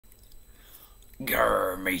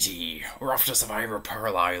Grr, matey, we're off to Survivor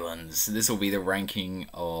Pearl Islands. This will be the ranking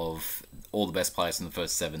of all the best players in the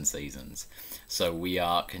first 7 seasons. So we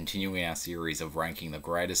are continuing our series of ranking the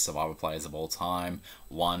greatest Survivor players of all time,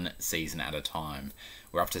 1 season at a time.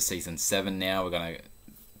 We're up to season 7 now. We're going to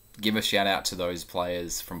give a shout out to those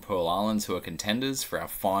players from Pearl Islands who are contenders for our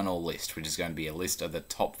final list, which is going to be a list of the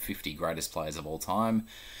top 50 greatest players of all time.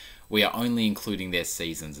 We are only including their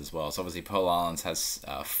seasons as well. So obviously Pearl Islands has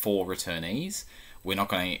 4 returnees. We're not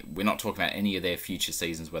talking about any of their future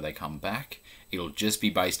seasons where they come back. It'll just be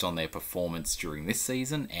based on their performance during this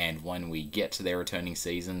season, and when we get to their returning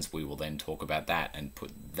seasons, we will then talk about that and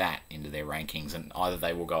put that into their rankings, and either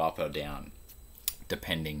they will go up or down,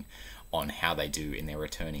 depending on how they do in their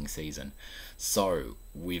returning season. So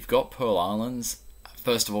we've got Pearl Islands.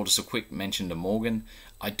 First of all, just a quick mention to Morgan.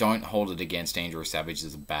 I don't hold it against Andrew Savage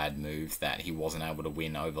as a bad move that he wasn't able to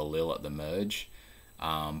win over Lil at the merge.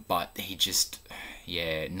 But he just,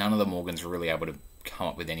 none of the Morgans were really able to come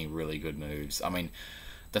up with any really good moves. I mean,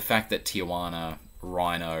 the fact that Tijuana,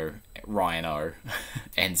 Rhino,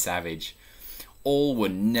 and Savage all were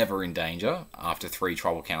never in danger after 3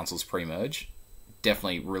 tribal councils pre-merge,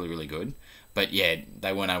 definitely really, really good. But yeah,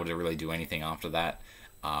 they weren't able to really do anything after that.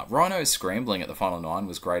 Rhino's scrambling at the final 9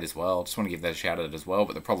 was great as well. Just want to give that a shout out as well.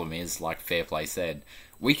 But the problem is, like Fairplay said,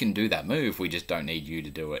 we can do that move. We just don't need you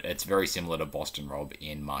to do it. It's very similar to Boston Rob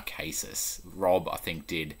in Marquesas. Rob, I think,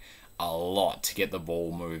 did a lot to get the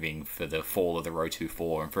ball moving for the fall of the Row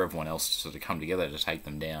 2-4 and for everyone else to sort of come together to take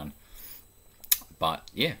them down. But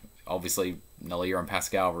yeah, obviously Nalia and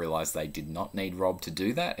Pascal realised they did not need Rob to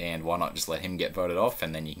do that, and why not just let him get voted off,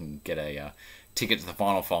 and then you can get a ticket to the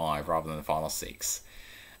final 5 rather than the final 6.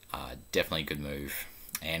 Definitely a good move.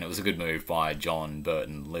 And it was a good move by John,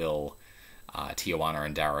 Burton, Lil, Tijuana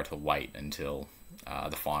and Dara to wait until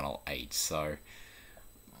the final 8. So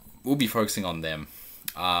we'll be focusing on them.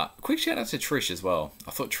 Quick shout out to Trish as well.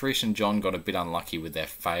 I thought Trish and John got a bit unlucky with their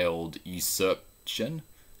failed usurping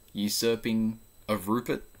of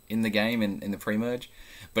Rupert in the game in the pre-merge.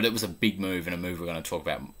 But it was a big move, and a move we're going to talk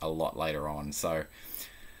about a lot later on. So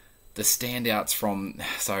the standouts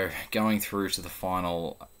going through to the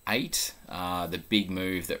final 8, the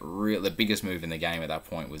biggest move in the game at that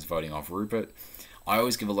point was voting off Rupert. I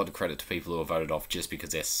always give a lot of credit to people who are voted off just because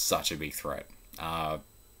they're such a big threat. A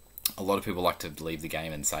lot of people like to leave the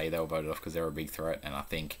game and say they were voted off because they're a big threat, and I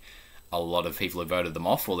think a lot of people who voted them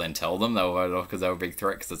off will then tell them they were voted off because they were a big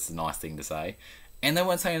threat, because it's a nice thing to say. And they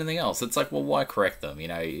won't say anything else. It's like, well, why correct them?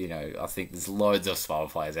 I think there's loads of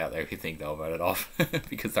Survivor players out there who think they were voted off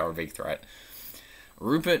because they were a big threat.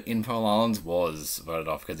 Rupert in Pearl Islands was voted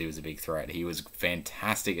off because he was a big threat. He was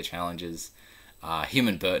fantastic at challenges. Him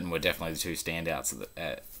and Burton were definitely the 2 standouts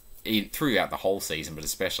throughout the whole season, but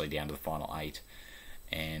especially down to the final 8.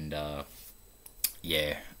 And a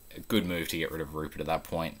good move to get rid of Rupert at that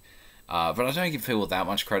point. But I don't give people that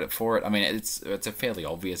much credit for it. I mean, it's a fairly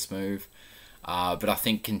obvious move. But I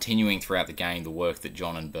think continuing throughout the game, the work that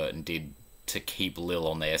John and Burton did to keep Lil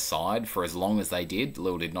on their side for as long as they did.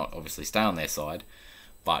 Lil did not obviously stay on their side,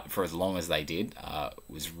 but for as long as they did,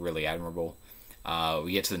 was really admirable.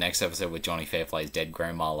 We get to the next episode with Johnny Fairplay's dead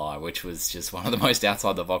grandma lie, which was just one of the most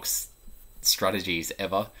outside-the-box strategies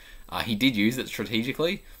ever. He did use it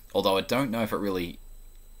strategically, although I don't know if it really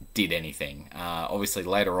did anything. Obviously,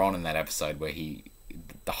 later on in that episode where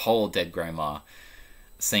the whole dead grandma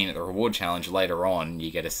scene at the reward challenge, later on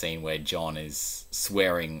you get a scene where John is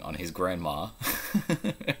swearing on his grandma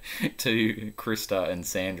to Krista and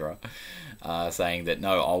Sandra, saying that,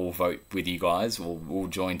 no, I will vote with you guys, we'll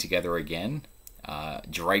join together again,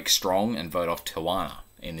 Drake strong, and vote off Tijuana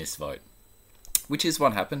in this vote, which is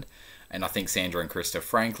what happened. And I think Sandra and Krista,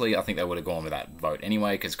 frankly, I think they would have gone with that vote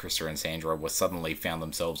anyway, because Krista and Sandra were suddenly found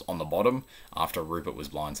themselves on the bottom after Rupert was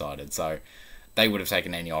blindsided. So they would have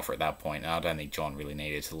taken any offer at that point. And I don't think John really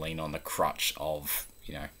needed to lean on the crutch of,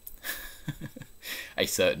 a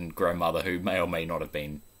certain grandmother who may or may not have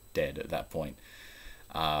been dead at that point.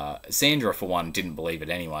 Sandra, for one, didn't believe it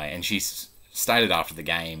anyway, and she stated after the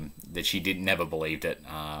game that she never believed it.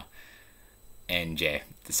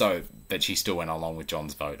 But she still went along with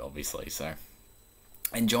John's vote, obviously. So,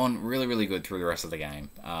 and John, really, really good through the rest of the game.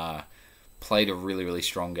 Played a really, really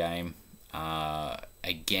strong game.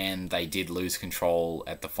 Again, they did lose control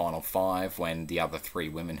at the final 5 when the other 3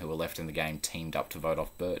 women who were left in the game teamed up to vote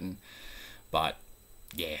off Burton. But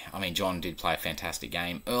yeah, I mean, John did play a fantastic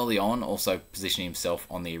game early on. Also positioning himself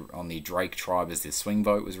on the Drake tribe as the swing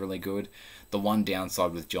vote was really good. The one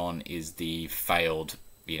downside with John is the failed,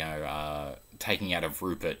 taking out of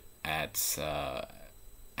Rupert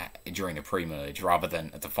during the pre-merge rather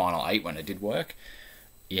than at the final 8 when it did work.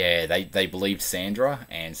 Yeah, they believed Sandra,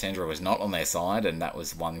 and Sandra was not on their side, and that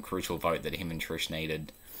was one crucial vote that him and Trish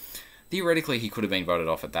needed. Theoretically, he could have been voted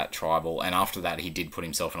off at that tribal, and after that, he did put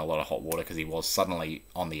himself in a lot of hot water because he was suddenly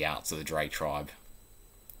on the outs of the Drake tribe.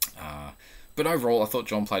 But overall, I thought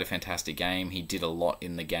John played a fantastic game. He did a lot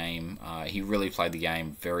in the game. He really played the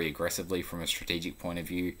game very aggressively from a strategic point of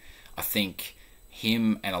view. I think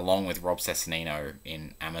him, and along with Rob Cesternino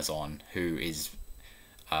in Amazon, who is...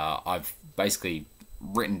 I've basically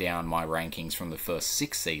written down my rankings from the first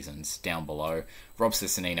 6 seasons down below. Rob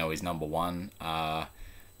Cesternino is number 1,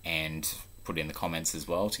 and put it in the comments as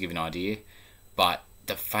well to give you an idea. But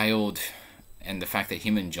the failed... and the fact that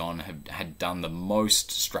him and John had done the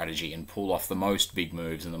most strategy and pulled off the most big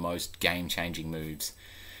moves and the most game-changing moves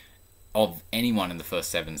of anyone in the first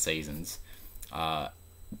 7 seasons.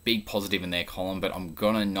 Big positive in their column, but I'm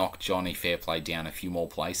going to knock Johnny Fairplay down a few more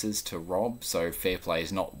places to Rob, so Fairplay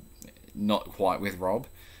is not quite with Rob.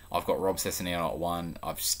 I've got Rob Cesternino at 1.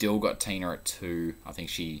 I've still got Tina at 2. I think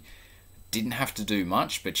she didn't have to do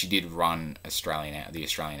much, but she did run the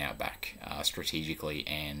Australian Outback strategically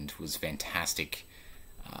and was fantastic.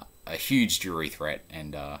 A huge jury threat,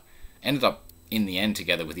 and ended up in the end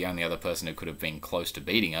together with the only other person who could have been close to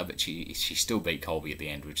beating her, but she still beat Colby at the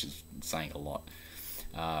end, which is saying a lot.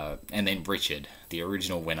 And then Richard, the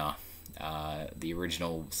original winner, the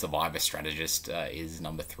original survivor strategist, is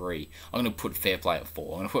number 3. I'm going to put Fairplay at 4.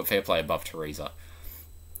 I'm going to put Fairplay above Teresa.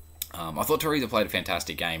 I thought Teresa played a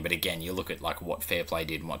fantastic game, but again, you look at like what Fairplay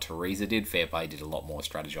did and what Teresa did. Fairplay did a lot more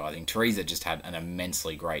strategizing. Teresa just had an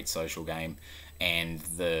immensely great social game, and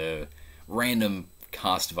the random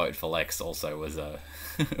cast vote for Lex also was a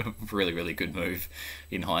really, really good move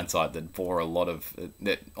in hindsight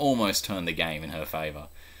that almost turned the game in her favour.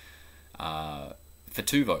 For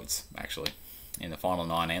 2 votes, actually, in the final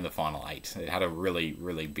 9 and the final 8. It had a really,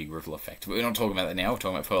 really big ripple effect. But we're not talking about that now, we're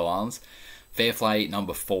talking about Pearl Islands. Fairplay,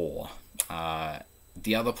 number 4.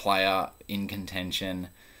 The other player in contention,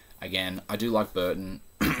 again, I do like Burton.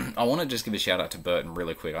 I want to just give a shout out to Burton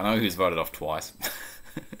really quick. I know he was voted off twice.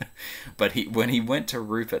 But when he went to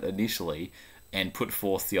Rupert initially and put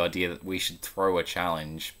forth the idea that we should throw a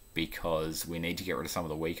challenge because we need to get rid of some of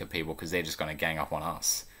the weaker people because they're just going to gang up on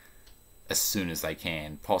us as soon as they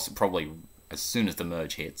can, probably as soon as the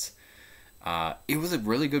merge hits. It was a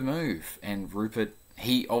really good move, and Rupert...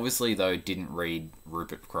 He obviously, though, didn't read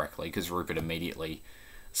Rupert correctly, because Rupert immediately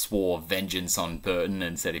swore vengeance on Burton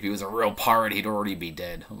and said if he was a real pirate, he'd already be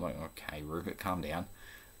dead. I'm like, okay, Rupert, calm down.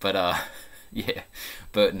 But, yeah,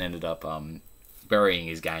 Burton ended up burying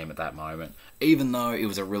his game at that moment, even though it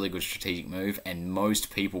was a really good strategic move, and most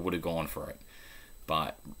people would have gone for it.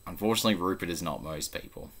 But, unfortunately, Rupert is not most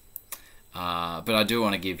people. But I do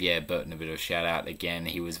want to give Burton a bit of a shout out. Again,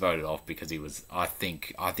 he was voted off because he was, I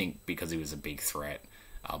think because he was a big threat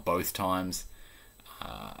both times.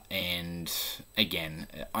 And again,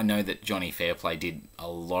 I know that Johnny Fairplay did a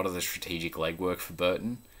lot of the strategic legwork for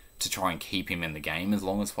Burton to try and keep him in the game as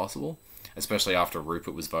long as possible, especially after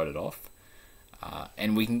Rupert was voted off.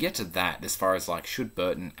 And we can get to that as far as like, should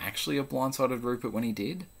Burton actually have blindsided Rupert when he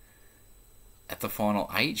did? At the final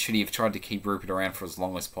 8, should he have tried to keep Rupert around for as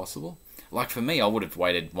long as possible? Like, for me, I would have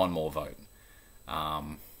waited one more vote.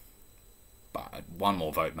 But one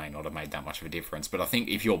more vote may not have made that much of a difference. But I think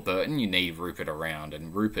if you're Burton, you need Rupert around.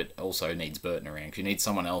 And Rupert also needs Burton around. Because you need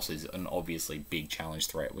someone else who's an obviously big challenge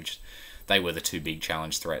threat. Which they were the 2 big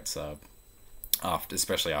challenge threats,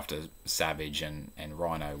 especially after Savage and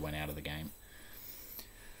Rhino went out of the game.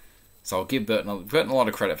 So I'll give Burton a lot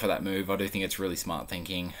of credit for that move. I do think it's really smart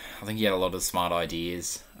thinking. I think he had a lot of smart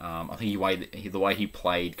ideas. I think the way he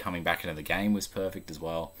played coming back into the game was perfect as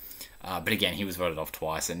well. But again, he was voted off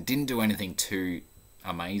twice and didn't do anything too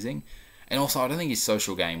amazing. And also, I don't think his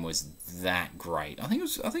social game was that great. I think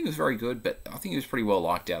it was very good, but I think he was pretty well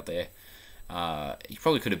liked out there. He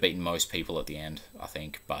probably could have beaten most people at the end, I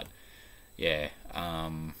think, but... yeah,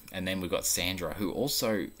 and then we've got Sandra, who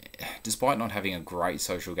also, despite not having a great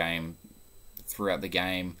social game throughout the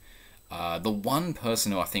game, the one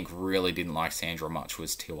person who I think really didn't like Sandra much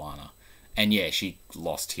was Tijuana. And yeah, she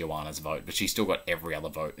lost Tijuana's vote, but she still got every other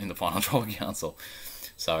vote in the final Tribal Council.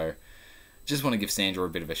 So, just want to give Sandra a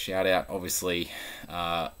bit of a shout out. Obviously,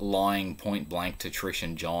 lying point blank to Trish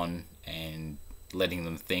and John and letting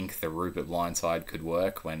them think the Rupert blindside could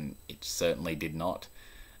work when it certainly did not.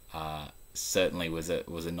 Certainly was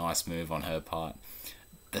a nice move on her part.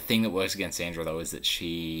 The thing that works against Sandra, though, is that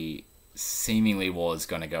she seemingly was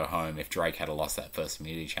going to go home if Drake had lost that first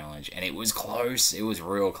immunity challenge. And it was close. It was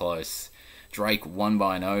real close. Drake won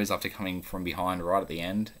by a nose after coming from behind right at the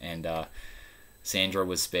end. And Sandra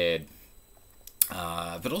was spared.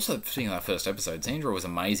 But also, seeing that first episode, Sandra was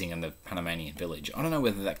amazing in the Panamanian village. I don't know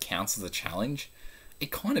whether that counts as a challenge.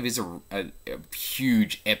 It kind of is a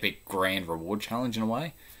huge, epic, grand reward challenge in a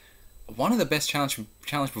way. One of the best challenge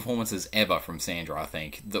performances ever from Sandra, I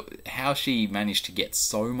think. How she managed to get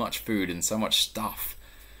so much food and so much stuff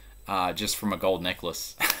just from a gold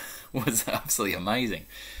necklace was absolutely amazing.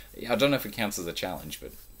 I don't know if it counts as a challenge,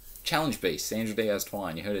 but Challenge Beast, Sandra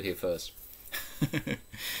Diaz-Twine, you heard it here first.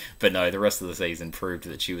 But no, the rest of the season proved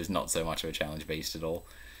that she was not so much of a challenge beast at all.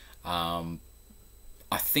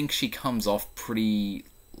 I think she comes off pretty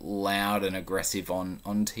loud and aggressive on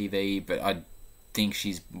TV, but I think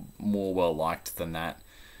she's more well liked than that.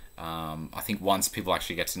 I think once people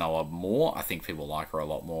actually get to know her more, I think people like her a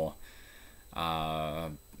lot more.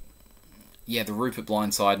 Yeah, the Rupert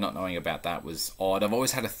blindside, not knowing about that was odd. I've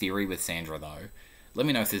always had a theory with Sandra, though. Let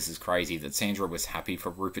me know if this is crazy, that Sandra was happy for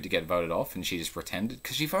Rupert to get voted off and she just pretended.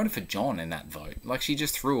 Because she voted for John in that vote. Like, she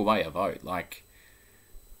just threw away a vote. Like,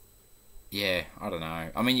 yeah, I don't know.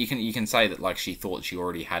 I mean, you can say that, like, she thought she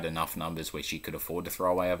already had enough numbers where she could afford to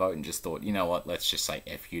throw away a vote and just thought, you know what, let's just say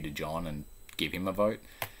F you to John and give him a vote.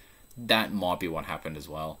 That might be what happened as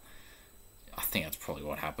well. I think that's probably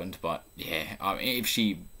what happened. But, yeah, I mean,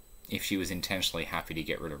 if she was intentionally happy to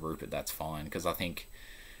get rid of Rupert, that's fine. Because I think,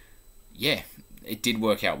 yeah, it did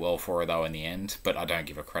work out well for her, though, in the end. But I don't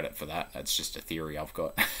give her credit for that. That's just a theory I've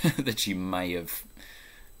got. That she may have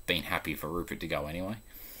been happy for Rupert to go anyway.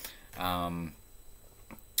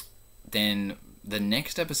 Then the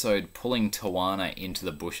next episode, pulling Tawana into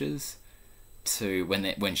the bushes to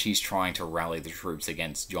when she's trying to rally the troops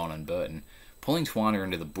against John and Burton, pulling Tawana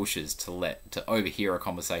into the bushes to overhear a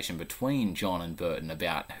conversation between John and Burton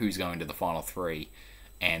about who's going to the final three,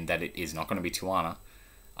 and that it is not going to be Tawana.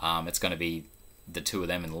 It's going to be the two of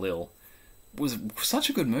them and Lil. Was such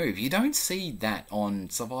a good move. You don't see that on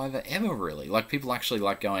Survivor ever, really. Like, people actually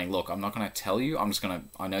like going, look, I'm not going to tell you.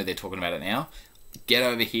 I know they're talking about it now. Get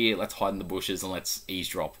over here, let's hide in the bushes and let's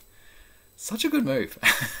eavesdrop. Such a good move.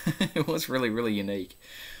 It was really, really unique.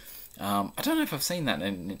 I don't know if I've seen that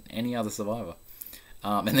in any other Survivor.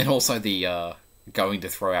 And then also the going to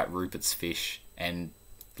throw out Rupert's fish and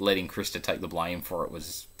letting Krista take the blame for it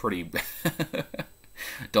was pretty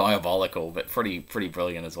diabolical, but pretty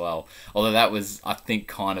brilliant as well. Although that was, I think,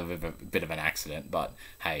 kind of a bit of an accident. But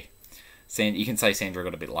hey, you can say Sandra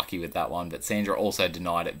got a bit lucky with that one, but Sandra also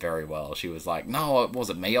denied it very well. She was like, no, it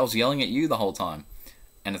wasn't me. I was yelling at you the whole time.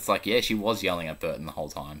 And it's like, yeah, she was yelling at Burton the whole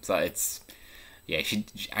time. So yeah, she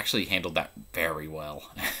actually handled that very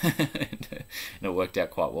well. And it worked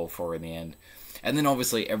out quite well for her in the end. And then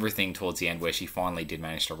obviously everything towards the end where she finally did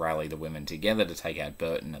manage to rally the women together to take out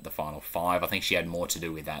Burton at the final 5. I think she had more to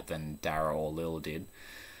do with that than Dara or Lil did.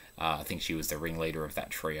 I think she was the ringleader of that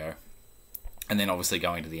trio. And then obviously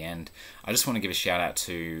going to the end, I just want to give a shout out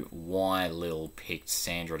to why Lil picked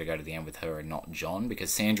Sandra to go to the end with her and not John. Because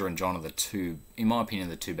Sandra and John are the two, in my opinion,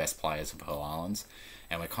 the two best players of Pearl Islands.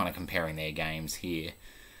 And we're kind of comparing their games here.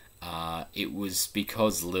 It was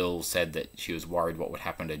because Lil said that she was worried what would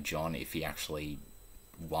happen to John if he actually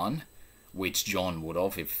won, which John would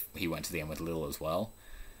have if he went to the end with Lil as well.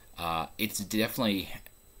 It's definitely,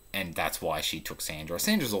 and that's why she took Sandra.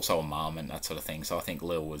 Sandra's also a mum and that sort of thing, so I think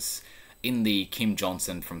Lil was in the Kim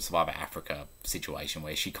Johnson from Survivor Africa situation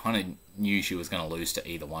where she kind of knew she was going to lose to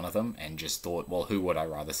either one of them and just thought, well, who would I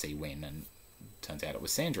rather see win? And turns out it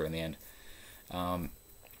was Sandra in the end.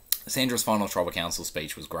 Sandra's final Tribal Council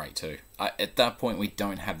speech was great too. At that point, we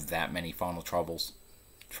don't have that many final Tribal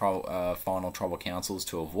Councils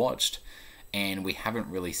to have watched, and we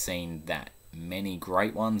haven't really seen that many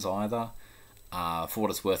great ones either. For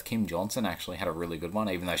what it's worth, Kim Johnson actually had a really good one,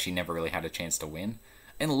 even though she never really had a chance to win.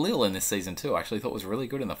 And Lil in this season too, I actually thought was really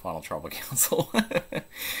good in the final Tribal Council. A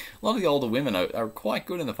lot of the older women are quite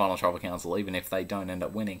good in the final Tribal Council, even if they don't end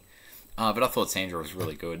up winning. But I thought Sandra was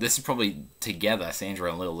really good. This is probably, together,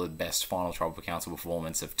 Sandra and Lil, the best final Tribal Council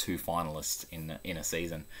performance of two finalists in a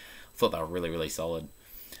season. I thought they were really, really solid.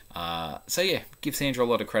 So yeah, give Sandra a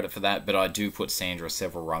lot of credit for that, but I do put Sandra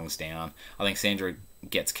several rungs down. I think Sandra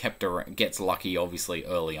gets lucky, obviously,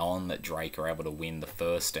 early on that Drake are able to win the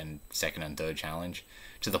first and second and third challenge,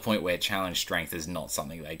 to the point where challenge strength is not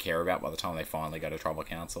something they care about by the time they finally go to Tribal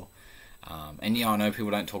Council. And yeah, I know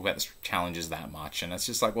people don't talk about the challenges that much, and it's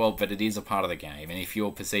just like, well, but it is a part of the game, and if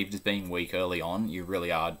you're perceived as being weak early on, you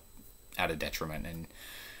really are at a detriment, and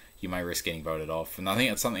you may risk getting voted off. And I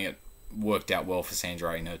think that's something that worked out well for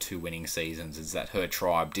Sandra in her 2 winning seasons, is that her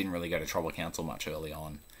tribe didn't really go to Tribal Council much early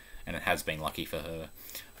on, and it has been lucky for her.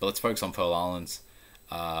 But let's focus on Pearl Islands.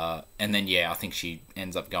 And then, yeah, I think she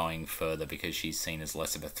ends up going further because she's seen as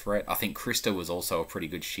less of a threat. I think Krista was also a pretty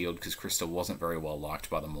good shield because Krista wasn't very well liked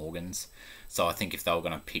by the Morgans. So I think if they were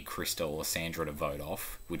going to pick Krista or Sandra to vote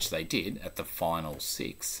off, which they did at the final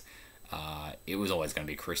 6, it was always going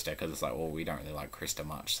to be Krista because it's like, well, we don't really like Krista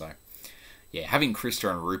much. So, yeah, having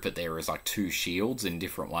Krista and Rupert there as like 2 shields in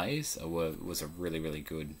different ways was a really, really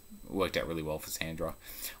good... Worked out really well for Sandra.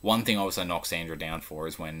 One thing I also knocked Sandra down for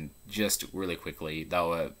is when, just really quickly, they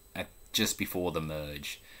were just before the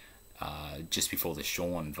merge, just before the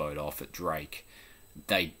Sean vote off at Drake,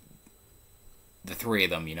 the 3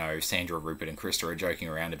 of them, you know, Sandra, Rupert and Krista are joking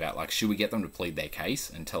around about, like, should we get them to plead their case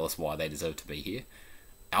and tell us why they deserve to be here?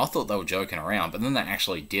 I thought they were joking around, but then they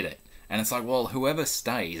actually did it. And it's like, well, whoever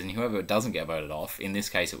stays and whoever doesn't get voted off, in this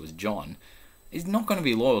case it was John, is not going to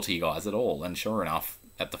be loyal to you guys at all. And sure enough,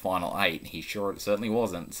 at the final 8, he certainly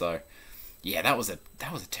wasn't. So, yeah, that was a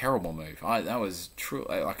terrible move. That was true,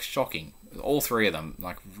 like, shocking. All 3 of them,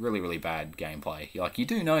 like, really, really bad gameplay. Like, you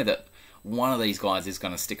do know that one of these guys is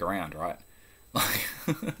going to stick around, right? Like,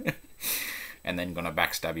 and then going to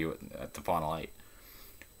backstab you at the final 8.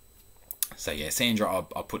 So yeah, Sandra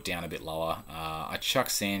I put down a bit lower. I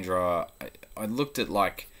chucked Sandra. I looked at,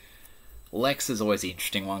 like, Lex is always the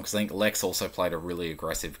interesting one because I think Lex also played a really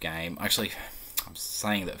aggressive game. Actually, I'm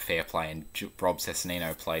saying that Fair Play and Rob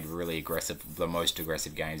Cesternino played really aggressive, the most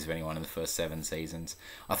aggressive games of anyone in the first 7 seasons.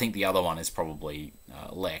 I think the other one is probably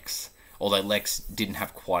Lex, although Lex didn't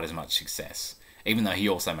have quite as much success, even though he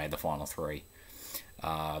also made the final 3.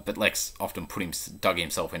 But Lex often dug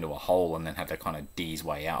himself into a hole and then had to kind of dig his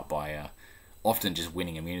way out by often just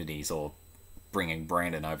winning immunities or bringing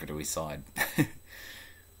Brandon over to his side.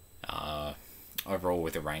 Overall,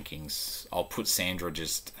 with the rankings, I'll put Sandra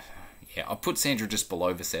just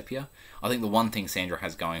below Vecepia. I think the one thing Sandra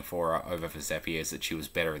has going for her over Vecepia is that she was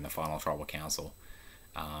better in the final Tribal Council.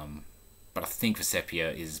 But I think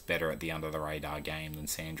Vecepia is better at the under-the-radar game than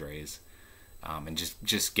Sandra is. And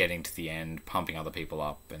just getting to the end, pumping other people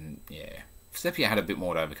up, and yeah. Vecepia had a bit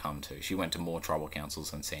more to overcome too. She went to more Tribal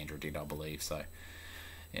Councils than Sandra did, I believe. So,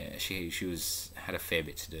 yeah, she had a fair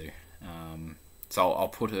bit to do. So I'll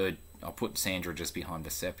put Sandra just behind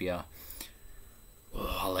Vecepia.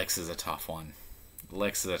 Oh, Lex is a tough one.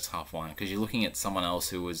 Because you're looking at someone else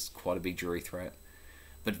who was quite a big jury threat,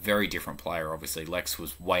 but very different player, obviously. Lex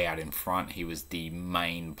was way out in front. He was the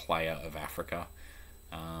main player of Africa.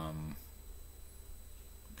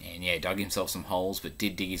 And yeah, dug himself some holes, but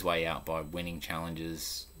did dig his way out by winning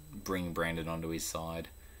challenges, bringing Brandon onto his side.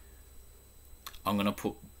 I'm going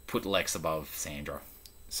to put Lex above Sandra.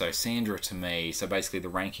 So Sandra, to me, so basically the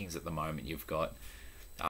rankings at the moment, you've got